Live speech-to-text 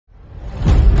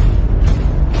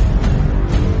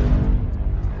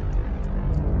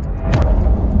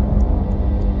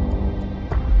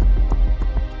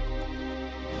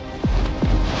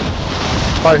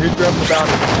Alright, who's grabbing the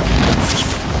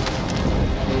bounty?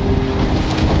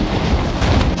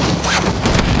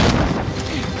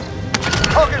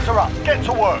 Targets are up. Get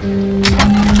to work.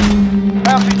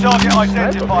 Bounty target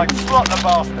identified. Slot the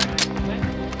bastard.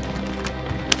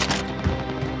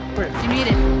 You need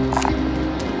it.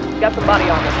 Got somebody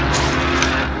on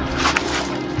us.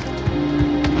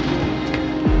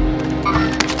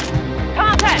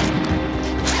 Contact!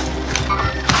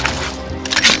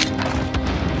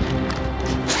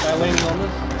 Landing on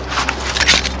this?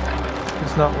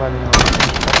 It's not landing on us.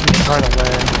 He's trying to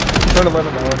land. He's trying to land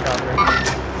on the helicopter.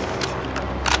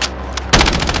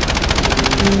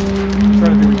 He's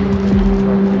trying to do what you think he's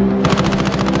trying to do.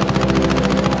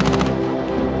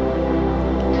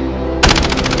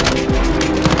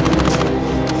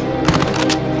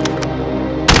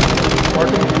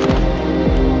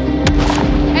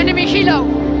 Enemy helo!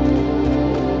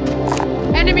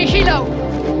 Enemy helo!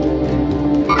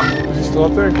 Is he still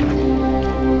up there?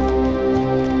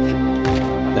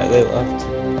 No, they left.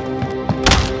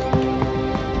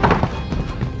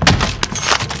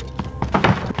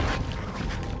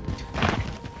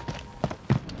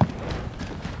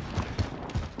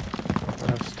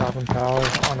 Stopping power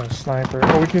on a sniper.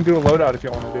 Oh, we can do a loadout if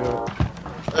you want to do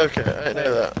it. Okay, I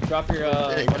know that. Drop your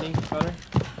money, Connor.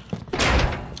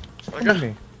 Give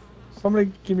me.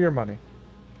 Somebody give me your money.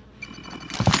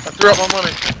 I threw out my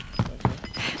money.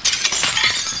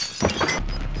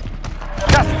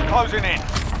 Gas is closing in.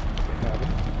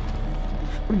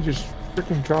 What are you just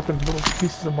freaking dropping little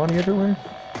pieces of money everywhere?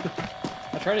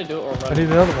 I tried to do it or run. I need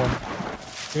another one.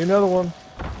 Need another one.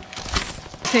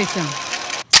 Take them.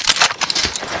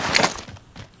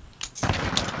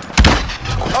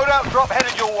 Loadout drop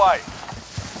headed your way.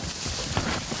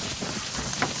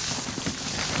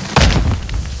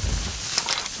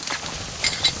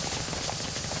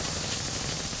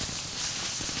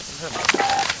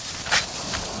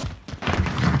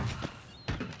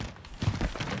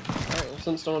 Alright, well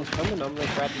since no one's coming, I'm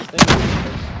gonna grab this thing.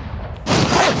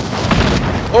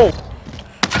 Oh!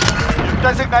 You've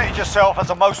designated yourself as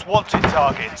a most wanted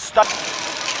target. Stay.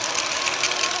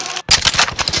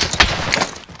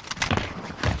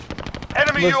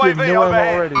 Enemy Let's UAV give no one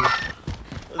overhead. already.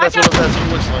 That's what it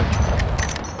looks like.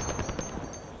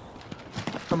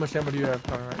 How much ammo do you have,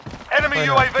 Conrad? Enemy I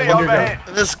know. UAV The one you're overhead.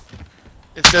 And this,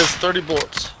 it says 30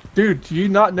 bullets. Dude, do you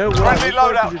not know what Friendly I look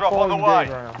like? loadout 'Cause you're drop on the following way.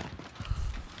 Dave around.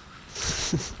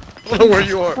 I don't know where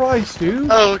you are. Christ, dude.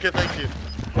 Oh, okay, thank you.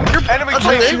 Enemy That's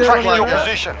team what is they tracking look your like.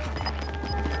 position.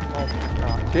 Oh my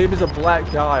god. Dave is a black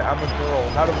guy. I'm a girl.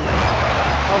 How do we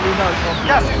not come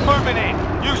Gas is moving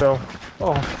in. Use So,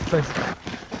 oh, thanks.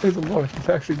 Thank the Lord. It's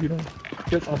actually, you don't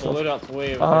get The myself. loadout's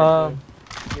way over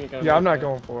there. Yeah, I'm not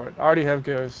going for it. I already have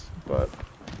ghosts, but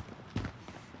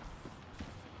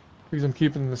because I'm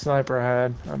keeping the sniper I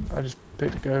had, I just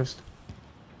picked a ghost.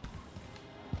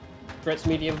 Threat's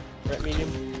medium. Threat medium.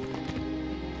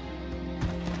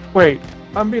 Wait,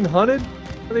 I'm being hunted? I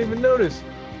didn't even notice.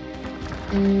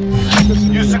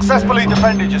 You successfully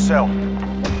defended yourself.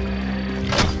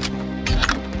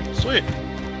 Sweet.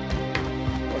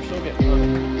 We're still getting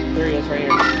hunted. There he is, right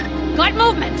here. Got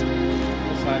movement!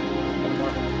 This side.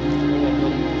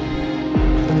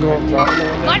 I'm going top.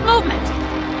 Got movement!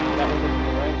 That one,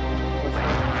 right?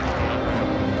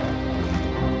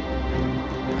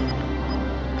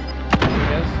 There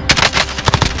he is.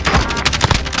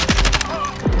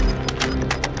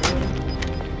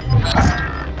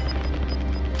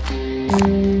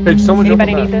 Hey, someone jump on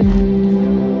Anybody need that.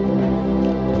 this?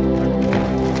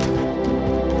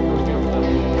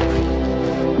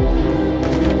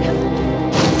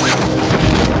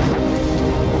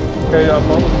 Okay,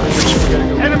 follow the bridge. We gotta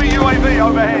go. Enemy UAV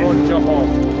overhead. Everyone jump off.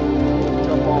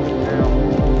 Jump off now.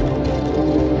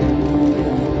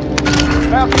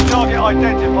 Bounty target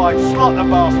identified. Slot the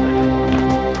bastard.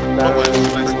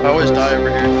 I always die over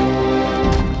here.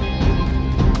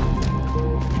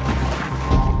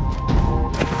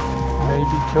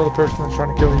 Maybe kill the person that's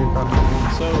trying to kill you.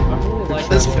 Conrad. So, I really like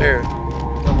That's that fair.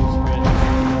 double spread.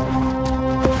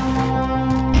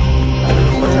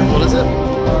 What is it?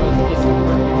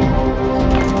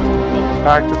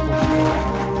 Tactical.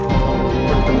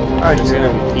 I There's just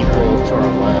gonna be people to our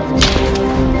left.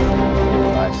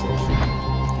 Buy station.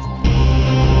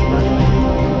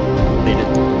 They did.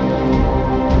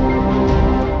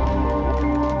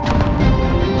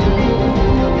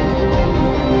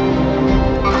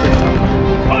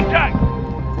 Contact.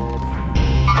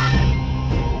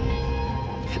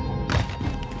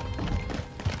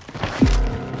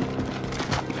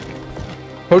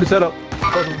 hold his head up.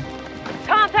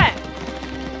 Contact!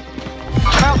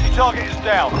 Bounty target is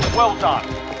down. Well done.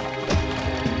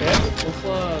 Let's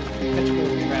catch him in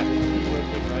the trap.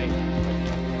 Rotate right.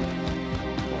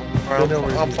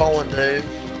 Alright, I'm following Dave.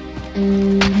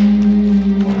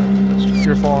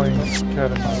 You're following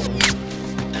Kevin.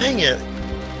 Dang it.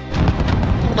 I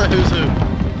don't know who's who.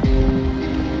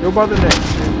 Go by the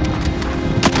next, dude.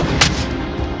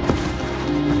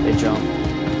 They jump.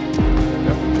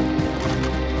 Yep.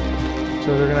 So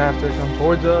they're gonna have to come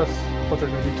towards us, but they're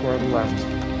gonna be to our left.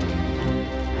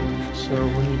 So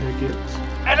we need to get...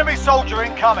 Enemy soldier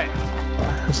incoming.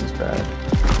 This is bad.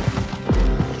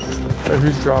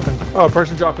 Who's dropping? Oh, a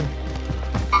person dropping.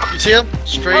 You see him?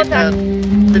 Straight at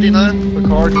 59? The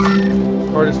car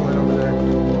just went over there.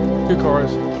 2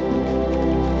 cars.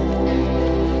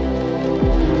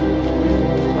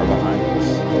 Are behind us.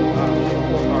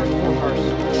 4 cars.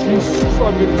 Jesus,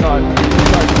 I'm getting tied.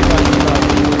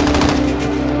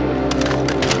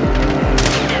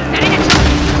 Setting a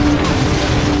charge.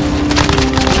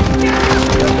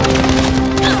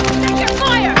 Take your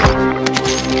fire.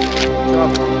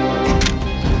 Drop.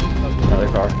 Another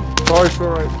car. Car's to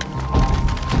our right.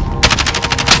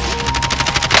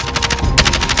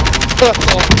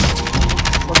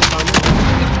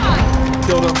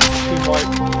 Killed him. Team fight.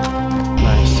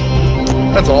 Nice.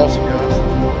 That's awesome, guys.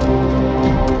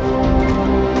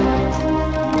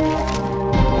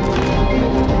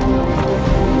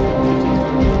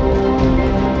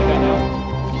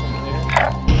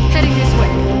 Heading this way.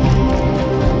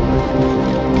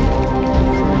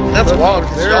 That's wild,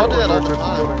 because They're y'all do that all the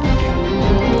time.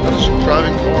 I'm just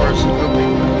driving cars and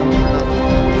hoping.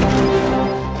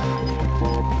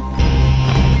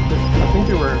 I think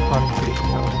they were hunting.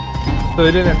 So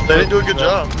they didn't have to... They didn't do a good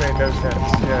job. Made no sense.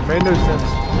 Yeah, it made no sense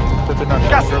that they're not...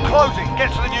 Gas is closing.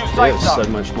 Get to the new They safe have so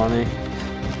zone. much money.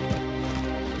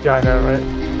 Yeah, I know, right?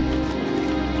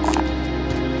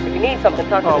 If you need something,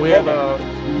 talk to Oh, the we have vendor.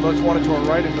 most wanted to our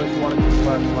right and most wanted to the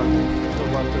left. The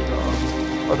left is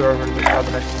other over to the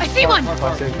next. I see one.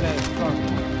 Fire station.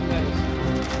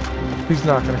 He's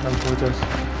not gonna come towards us.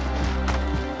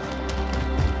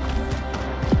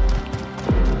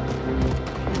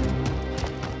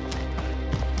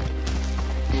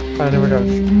 I never got a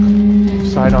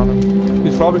sight on him.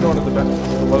 He's probably going to the best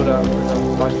loadout.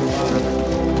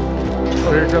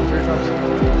 Oh, here he comes, here he comes.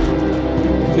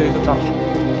 Yeah, he's up top.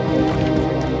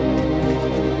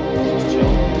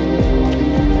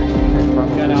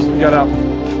 Got out.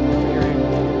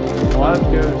 Live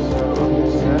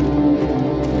goes set.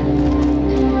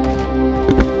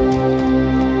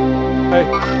 Hey,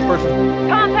 person.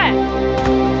 Contact!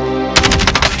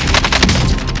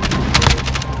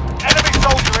 Enemy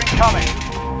soldier incoming.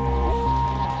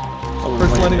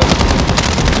 First landing on the...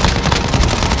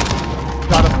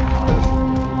 Got him.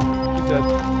 He's dead.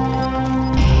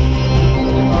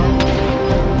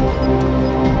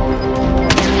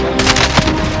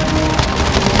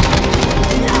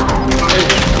 Hey,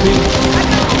 team.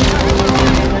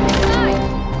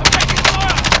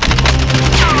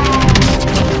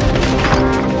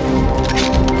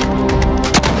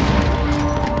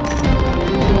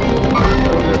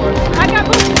 I got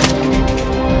moved.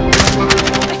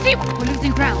 I see. We're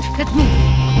losing ground. Let's move.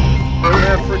 Oh, we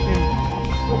have freaking...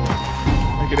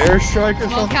 like an airstrike or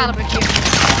Small something? caliber here.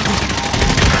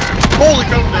 Holy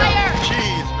come down! Fire!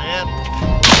 Jeez, man.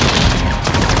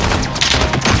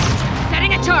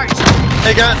 Setting a charge.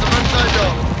 Hey guys, I'm inside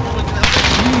y'all.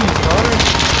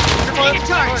 Setting a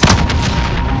charge.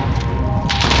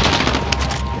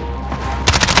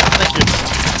 Thank you.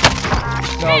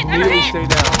 No, immediately stay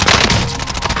down.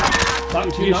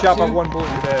 Talking to You you, get shot by not one bullet,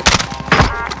 you're dead.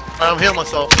 I'm healing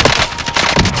myself. to.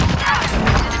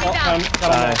 Oh, got him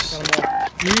Nice. all. Got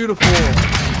him Beautiful. all.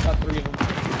 Got 3 of them.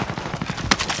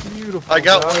 Beautiful. I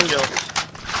got guys. one kill.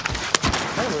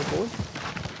 Hello, boys.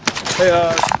 Hey,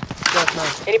 gas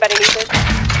mask. Anybody need this?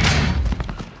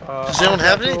 Does anyone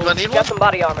have any? Do I need one? Got some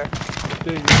body armor.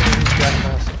 Dude, you need gas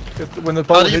mask. When the How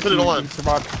bullet do you hits put it you, on? you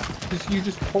survive. You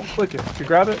just click it. You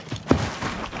grab it.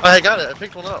 I got it. I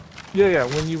picked one up. Yeah.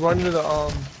 When you run into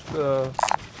the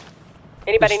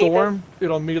Anybody need storm,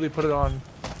 it'll immediately put it on.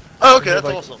 Oh, okay, Yeah, that's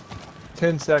like- awesome.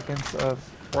 10 seconds of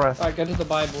breath. Alright, get to the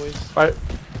buy, boys. Alright.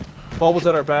 Bubble's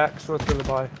at our back, so let's go to the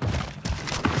buy.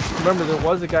 Remember, there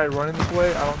was a guy running this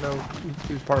way. I don't know if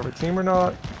he was part of a team or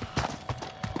not.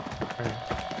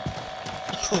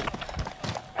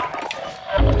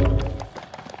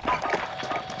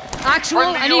 Actual,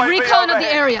 Friendly I need UAV recon of the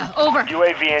overhead. area. Over.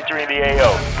 UAV entering the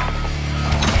AO.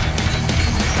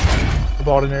 I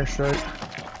bought an airstrike.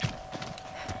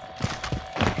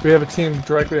 We have a team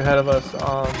directly ahead of us,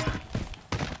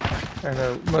 and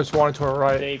the most wanted to our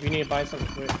right. Dave, you need to buy something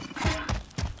quick.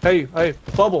 Hey,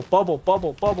 bubble,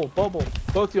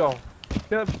 both y'all.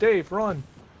 Yep, Dave, run.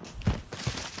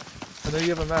 I know you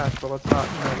have a mask, but let's not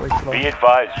waste it all. Be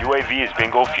advised, UAV is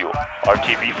bingo fuel.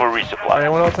 RTB for resupply. Alright,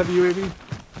 anyone else have the UAV?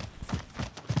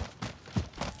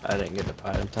 I didn't get to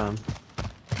buy it in time.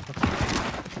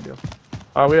 Good deal.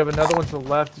 We have another one to the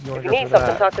left if you want If to you go need for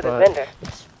something, that. talk to this but vendor.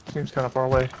 it seems kind of far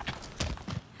away.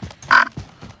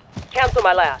 Cancel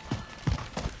my last.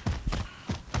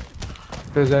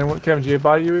 Does anyone, Kevin, do you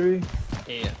buy UAV?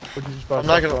 Yeah. Or did you just buy I'm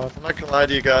not stuff gonna off? lie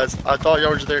to you guys. I thought y'all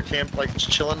were just there camp like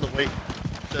just chilling to wait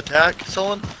to attack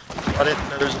someone. I didn't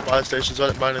know there's a buy station, so I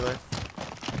didn't buy anything.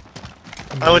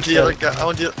 I went to the other guy. I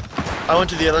went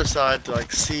to the other side to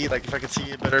like see like if I could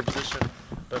see a better position.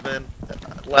 But then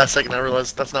last second I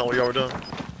realized that's not what y'all were doing.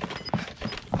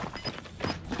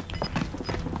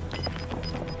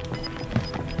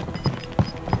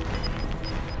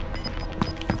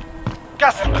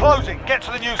 Gas is closing. Get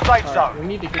to the new safe Alright, zone. we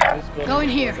need to get this building. Go in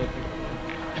here.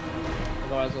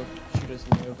 Otherwise they'll shoot us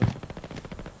in the open.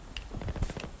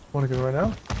 Want to go right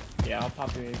now? Yeah, I'll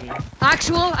pop your AV.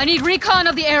 Actual, I need recon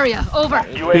of the area. Over.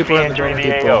 UAV People in the entering the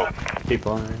building. AO.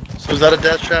 People on there. So is that a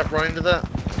death trap running to that?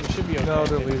 We should be okay. No,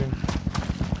 they're leaving.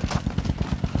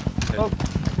 Oh,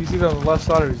 he's either on the left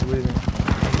side or he's leaving. I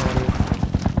have no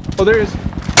idea. Oh, there he is.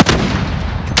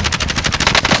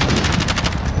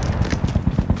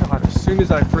 God, as soon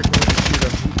as I freaking went to shoot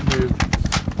him, he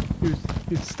moved.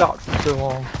 He'd stopped for so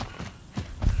long.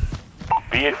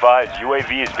 Be advised,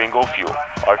 UAV is bingo fuel.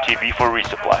 RTB for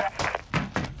resupply.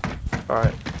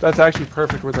 Alright, that's actually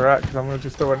perfect where they're at because I'm going to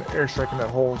just throw an airstrike in that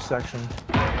whole section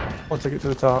once I get to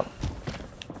the top.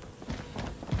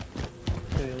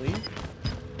 Did they leave?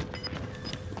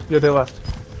 Yeah, they left.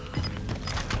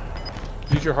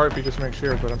 Use your heartbeat just to make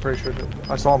sure, but I'm pretty sure that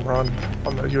I saw him run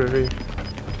on the UAV.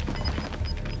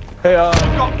 Hey,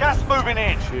 Got gas moving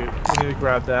in. shoot, we need to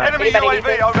grab that. Enemy Anybody need UAV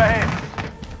this? overhead.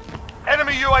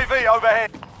 Enemy UAV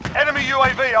overhead. Enemy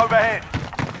UAV overhead.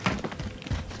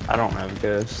 I don't have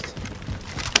Ghost.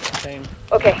 Same.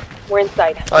 Okay, we're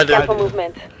inside. I did. Cancel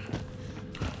movement.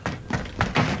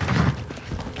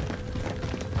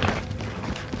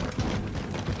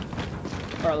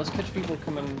 Alright, let's catch people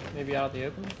coming maybe out of the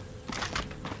open.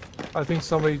 I think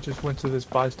somebody just went to this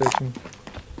buy station.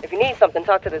 If you need something,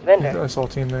 talk to this vendor. I saw a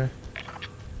team there.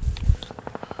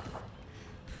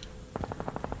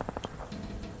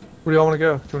 Where do y'all want to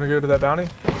go? Do you want to go to that bounty?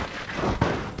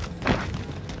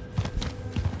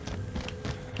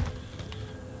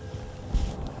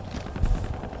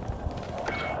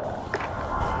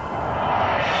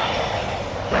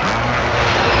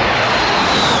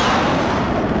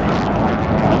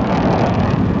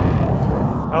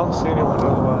 I don't see anyone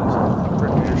otherwise. I'm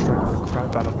freaking airstrike the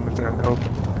crap out of them if they're in the open.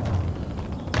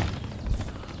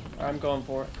 I'm going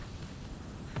for it.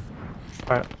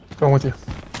 Alright, going with you.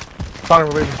 Connor,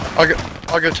 we're leaving.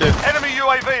 I'll go too. Enemy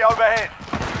UAV overhead.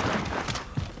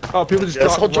 Oh, people just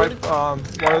Yes, dropped I'll right, right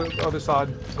on the other side.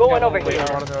 Going Yeah, over well, here.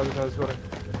 Right on the other side of the building.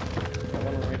 Got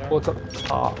one on radar. Well, it's up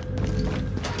top.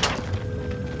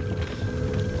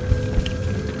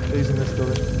 He's in this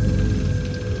building.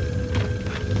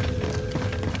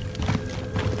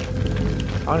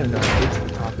 I don't even know how to get to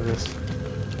the top of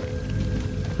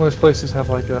this. Most places have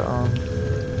like a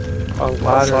ladder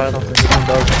or Outside. something. This one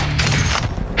doesn't.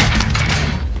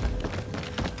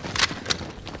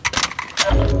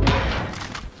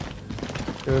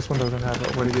 Yeah, this one doesn't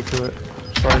have a way to get to it.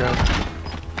 Sorry guys.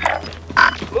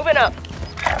 Moving up.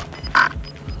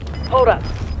 Hold up.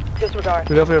 Disregard.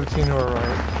 We definitely have a team to our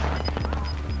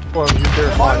right. Well,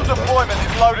 they're Final fine, but- deployment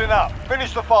is loading up.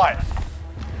 Finish the fight.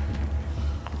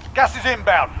 Gas is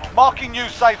inbound. Marking new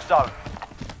safe zone.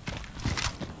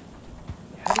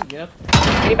 How do you get up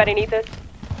there? Anybody need this?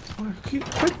 Quit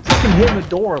fucking hitting the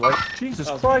door, like, Jesus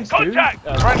Oh, Christ, dude. Contact!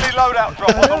 Friendly loadout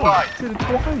drop on the way. Did it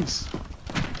twice.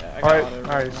 Yeah, I got Alright, auto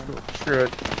alright, right screw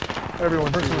it.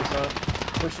 Everyone, now. shoot.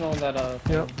 Pushing on that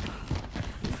Yep.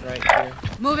 he's right here.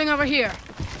 Moving over here.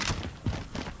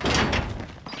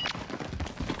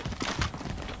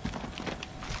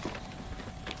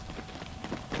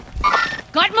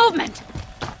 Got movement.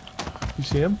 You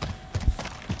see him?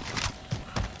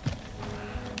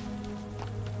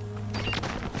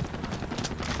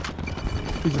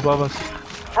 He's above us.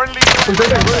 Friendly He's right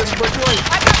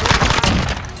there,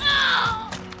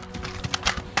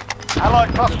 Allied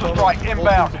cluster strike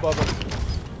inbound. He's above us.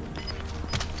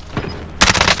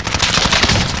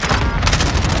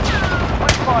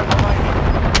 25 remaining.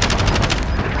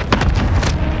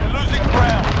 You're losing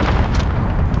ground.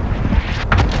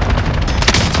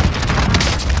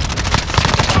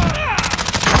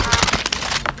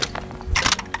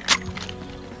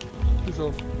 There's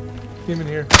a team in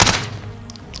here.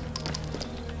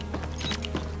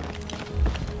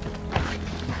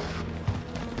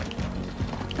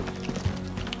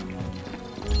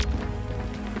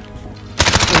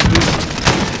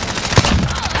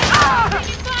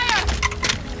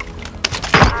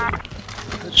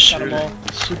 Got them all.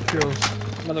 Good kills.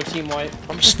 Another team wipe.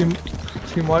 I'm just.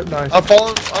 Team wipe, nice. I'm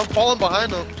falling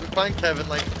behind him. Behind Kevin,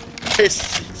 like, in case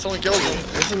someone kills him.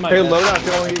 This is my Hey, best. loadout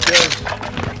can only eat kills.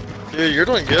 Dude, you're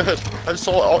doing good. I just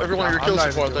saw every one of your kills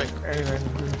so far, I think. Anything.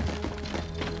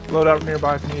 Loadout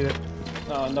nearby if you need it.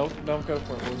 No, don't go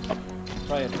for it. We'll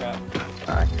try a trap.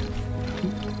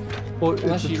 Well,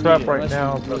 Unless it's a you trap need it, right unless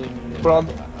now, you really need it. but on,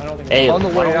 I don't think. Hey, On the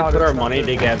why way don't out, we put our it's not money good.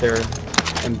 together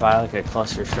and buy like a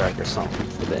cluster strike or something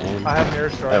for the end? I have an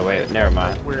airstrike. Oh wait, never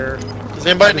mind. Where? Does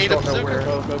anybody I need just a don't know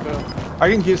bazooka? where. Go. I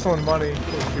can give someone money.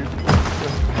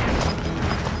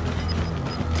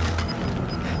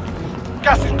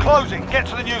 Gas is closing. Get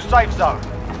to the new safe zone.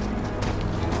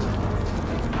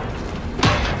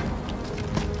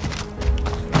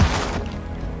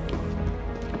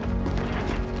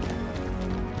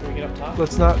 Can we get up top?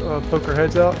 Let's not poke our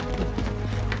heads out.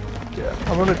 Yeah,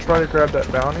 I'm gonna try to grab that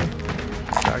bounty. No,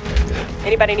 I can't get it.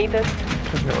 Anybody need this?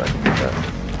 There's no way I can get that.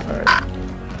 Alright.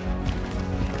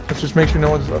 Let's just make sure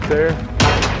no one's up there. I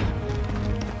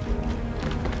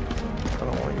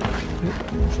don't want to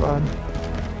get inside.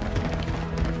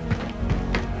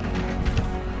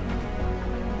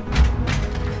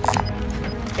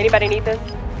 Anybody need this?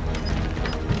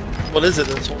 What is it,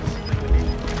 this one?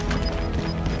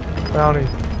 Bounty.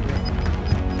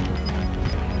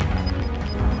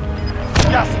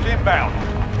 Gas is inbound.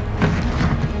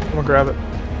 I'm gonna grab it.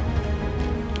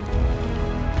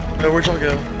 Hey, where'd y'all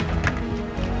go?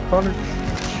 Hunter,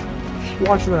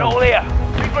 watch them. All here.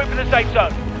 Regroup in the safe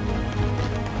zone.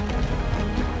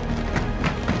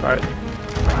 Alright.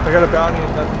 I got a bounty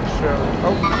and nothing to show.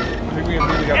 Oh, I think we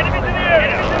immediately got the Enemies in money. the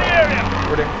area. In the area.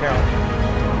 Or didn't count.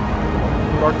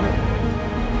 You marking it?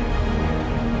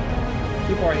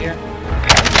 People are here.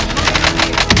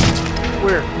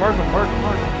 Where? Mark them.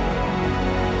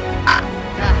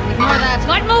 Ignore that.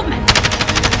 Light movement.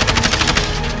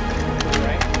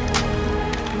 Right.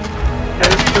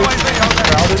 There's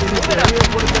crowded in this area?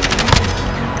 What is it?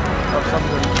 Oh,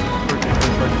 something.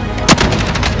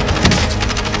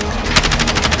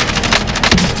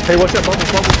 Hey, watch that bubble.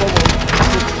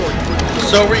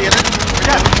 So we in it?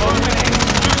 Gas is moving in.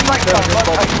 New safe zone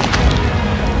located.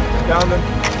 Down them.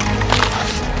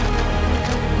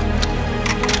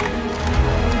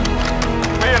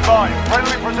 Be advised.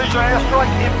 Friendly precision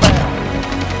airstrike inbound.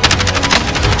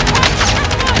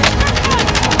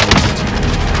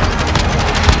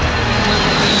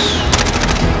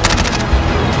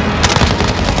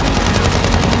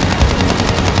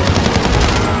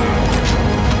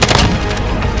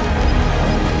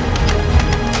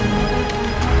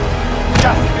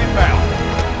 Gas is inbound.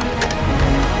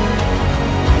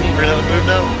 Ready to move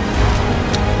now?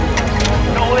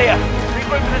 All here.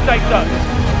 Regroup in the safe zone.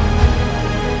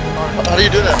 How do you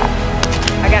do that?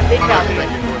 I got big bounty.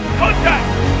 Contact.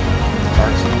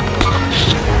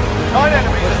 9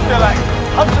 enemies are still active.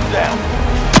 Hunt them down.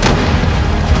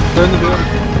 They're in the building.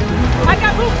 I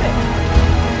got roofing.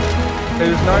 Hey,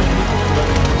 there's 9 people.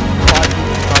 5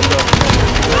 people tied up.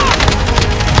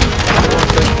 Everyone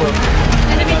stay close.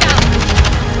 Enemy down.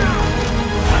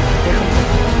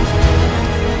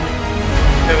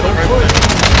 Kevin, I'm right there.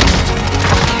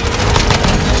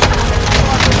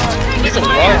 He's a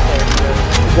lot.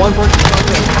 One person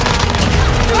tied up.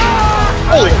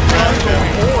 Holy crap,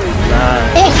 Kevin.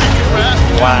 Nice. Holy crap.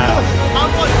 Wow.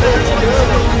 I'm like, this is good.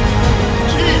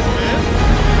 Jeez, man.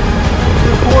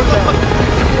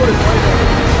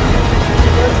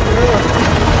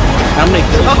 How many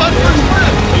kills? How about first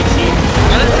friend? 18.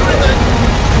 I didn't do anything.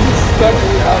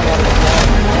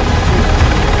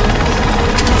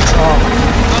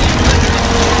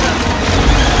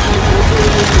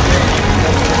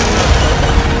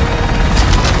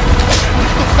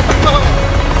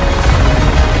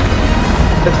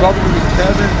 It's probably going to be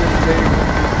Kevin and Dave.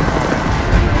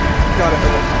 Got it.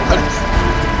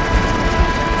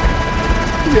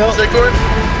 Is that Corey?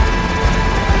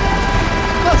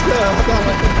 Let's go.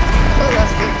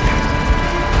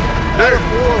 There.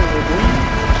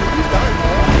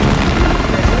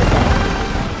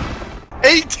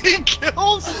 18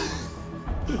 kills?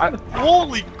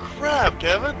 Holy crap,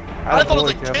 Kevin. I thought it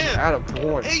was like 10.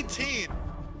 Attaboy. 18.